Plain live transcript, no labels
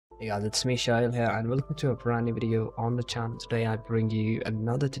Hey guys, it's me Shail here and welcome to a brand new video on the channel. Today I bring you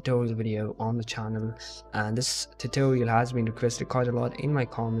another tutorial video on the channel, and this tutorial has been requested quite a lot in my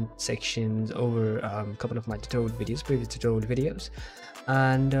comment sections over a couple of my previous tutorial videos.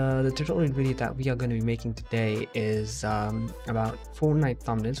 And the tutorial video that we are going to be making today is about Fortnite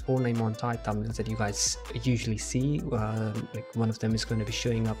thumbnails, Fortnite montage thumbnails that you guys usually see. Like one of them is going to be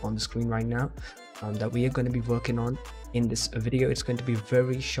showing up on the screen right now, that we are going to be working on in this video. It's going to be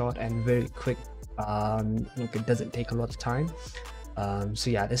very short and very quick. It doesn't take a lot of time.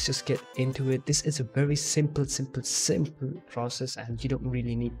 So yeah, let's just get into it. This is a very simple process, and you don't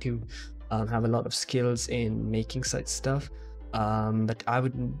really need to have a lot of skills in making such stuff. But I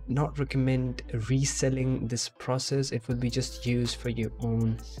would not recommend reselling this process. It will be just used for your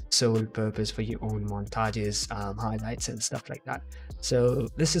own sole purpose, for your own montages, highlights and stuff like that. So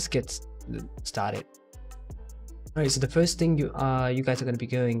let's just get started. Alright, so the first thing you guys are going to be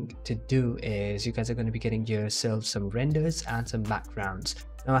going to do is you guys are going to be getting yourself some renders and some backgrounds.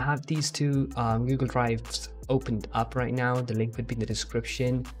 Now I have these two Google Drives opened up right now. The link would be in the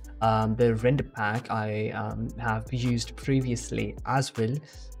description. The render pack I have used previously as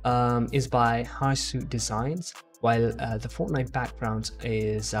well is by Harsu Designs, while the Fortnite backgrounds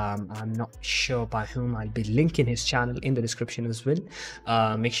is I'm not sure by whom. I'll be linking his channel in the description as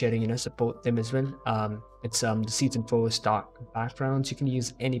well. Make sure to support them as well. It's the season 4 stock backgrounds. You can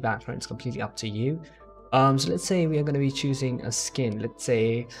use any background, it's completely up to you. So let's say we are going to be choosing a skin. Let's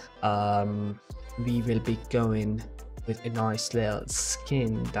say we will be going with a nice little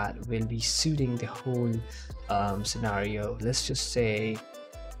skin that will be suiting the whole scenario. Let's just say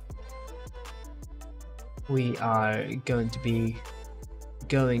we are going to be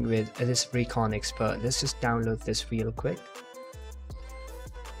going with this Recon Expert. Let's just download this real quick.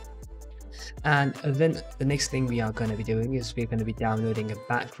 And then the next thing we are going to be doing is we're going to be downloading a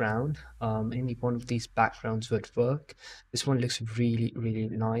background. Any one of these backgrounds would work. This one looks really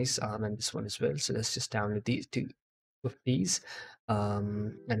nice, and this one as well. So let's just download these two of these,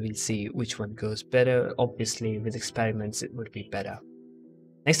 and we'll see which one goes better. Obviously with experiments it would be better.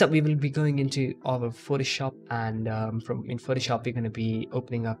 Next up, we will be going into our Photoshop, and in Photoshop we're going to be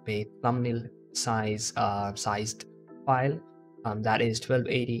opening up a thumbnail sized file that is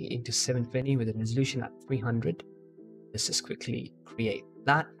 1280 into 720 with a resolution at 300. Let's just quickly create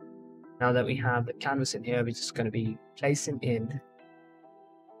that. Now that we have the canvas in here, we're just going to be placing in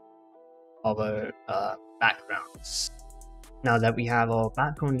our backgrounds. Now that we have our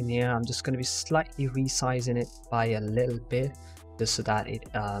background in here, I'm just going to be slightly resizing it by a little bit just so that it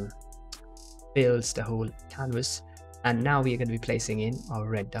fills the whole canvas. And now we are going to be placing in our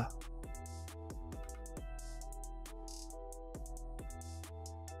render.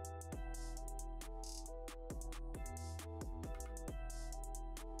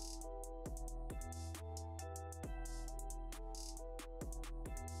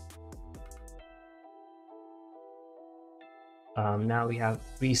 Now we have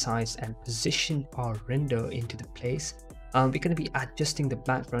resized and positioned our render into the place. We're going to be adjusting the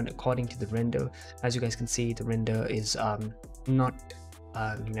background according to the render. As you guys can see, the render is not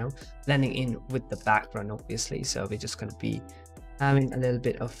blending in with the background, obviously. So we're just going to be having a little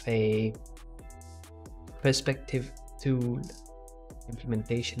bit of a perspective tool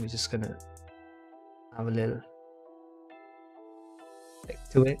implementation. We're just going to have a little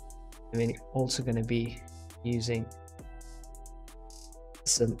effect to it, and we're also going to be using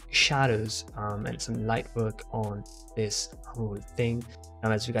some shadows and some light work on this whole thing.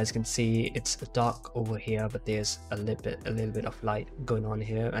 Now as you guys can see, it's dark over here, but there's a little bit of light going on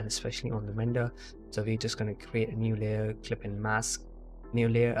here, and especially on the render. So we're just going to create a new layer, clipping mask, new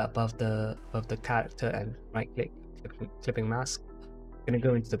layer above the character, and right click, clipping mask. I'm going to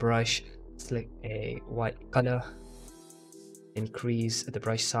go into the brush, select a white color, increase the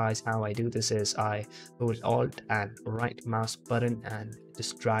brush size. How I do this is I hold Alt and right mouse button and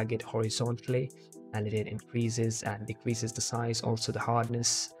just drag it horizontally, and it increases and decreases the size, also the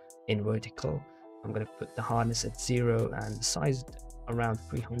hardness in vertical. I'm going to put the hardness at 0 and the size around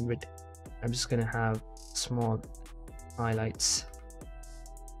 300. I'm just going to have small highlights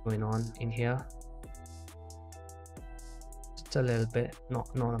going on in here, just a little bit, not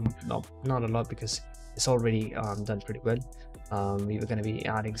a lot, because it's already done pretty well. We were going to be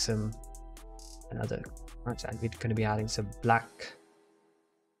adding some and we're going to be adding some black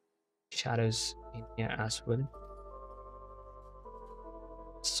shadows in here as well.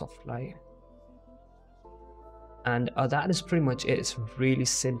 Soft light, and that is pretty much it. It's really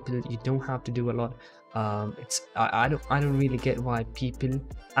simple. You don't have to do a lot. I don't really get why people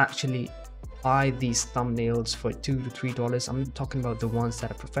actually buy these thumbnails for $2 to $3. I'm not talking about the ones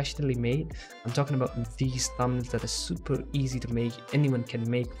that are professionally made. I'm talking about these thumbnails that are super easy to make. Anyone can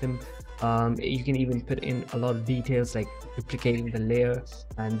make them. You can even put in a lot of details like duplicating the layer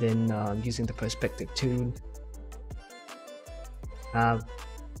and then using the perspective tool. Have a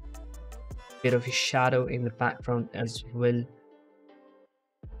bit of a shadow in the background as well.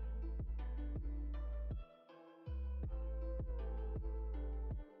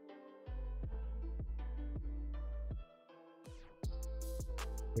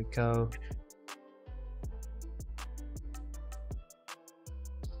 There we go.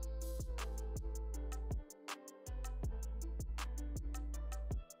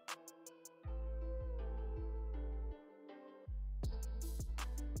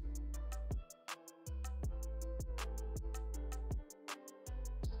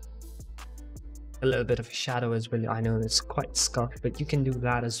 A little bit of a shadow as well. I know it's quite scuffed, but you can do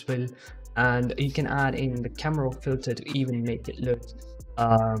that as well. And you can add in the camera filter to even make it look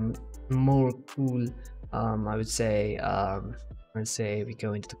more cool. I would say we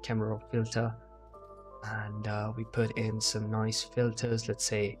go into the camera filter and we put in some nice filters. Let's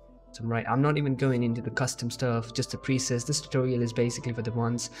say I'm not even going into the custom stuff, just the presets. This tutorial is basically for the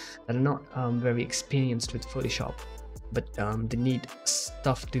ones that are not very experienced with Photoshop, but they need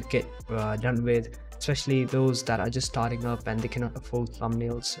stuff to get done with, especially those that are just starting up and they cannot afford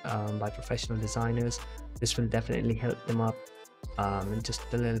thumbnails by professional designers. This will definitely help them up. And just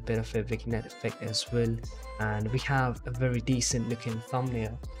a little bit of a vignette effect as well, and we have a very decent looking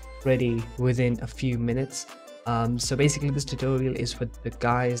thumbnail ready within a few minutes. So basically this tutorial is for the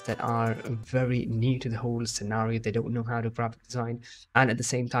guys that are very new to the whole scenario. They don't know how to graphic design, and at the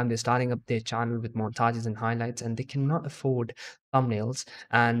same time they're starting up their channel with montages and highlights, and they cannot afford thumbnails,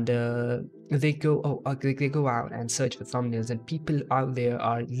 and they go out and search for thumbnails, and people out there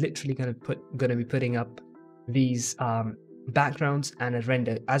are literally gonna be putting up these backgrounds and a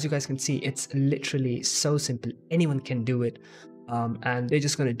render. As you guys can see, it's literally so simple. Anyone can do it. And they're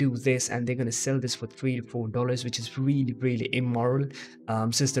just going to do this and they're going to sell this for $3 to $4, which is really immoral.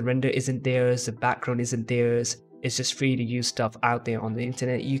 Since the render isn't theirs, the background isn't theirs, it's just free to use stuff out there on the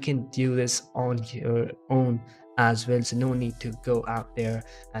internet. You can do this on your own as well, so no need to go out there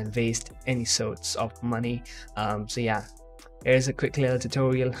and waste any sorts of money. So yeah, here's a quick little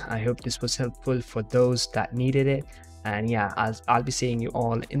tutorial. I hope this was helpful for those that needed it. And yeah, I'll be seeing you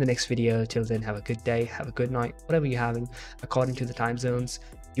all in the next video. Till then, have a good day, have a good night, whatever you're having, according to the time zones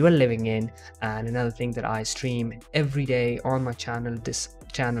you are living in. And another thing that I stream every day on my channel, this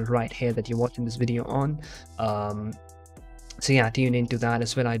channel right here that you're watching this video on. So yeah, tune into that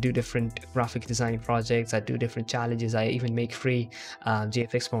as well. I do different graphic design projects, I do different challenges, I even make free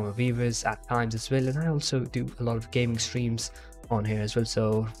GFX for my viewers at times as well. And I also do a lot of gaming streams on here as well,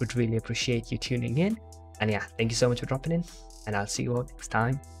 so would really appreciate you tuning in. And yeah, thank you so much for dropping in, and I'll see you all next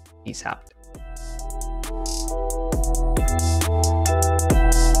time. Peace out.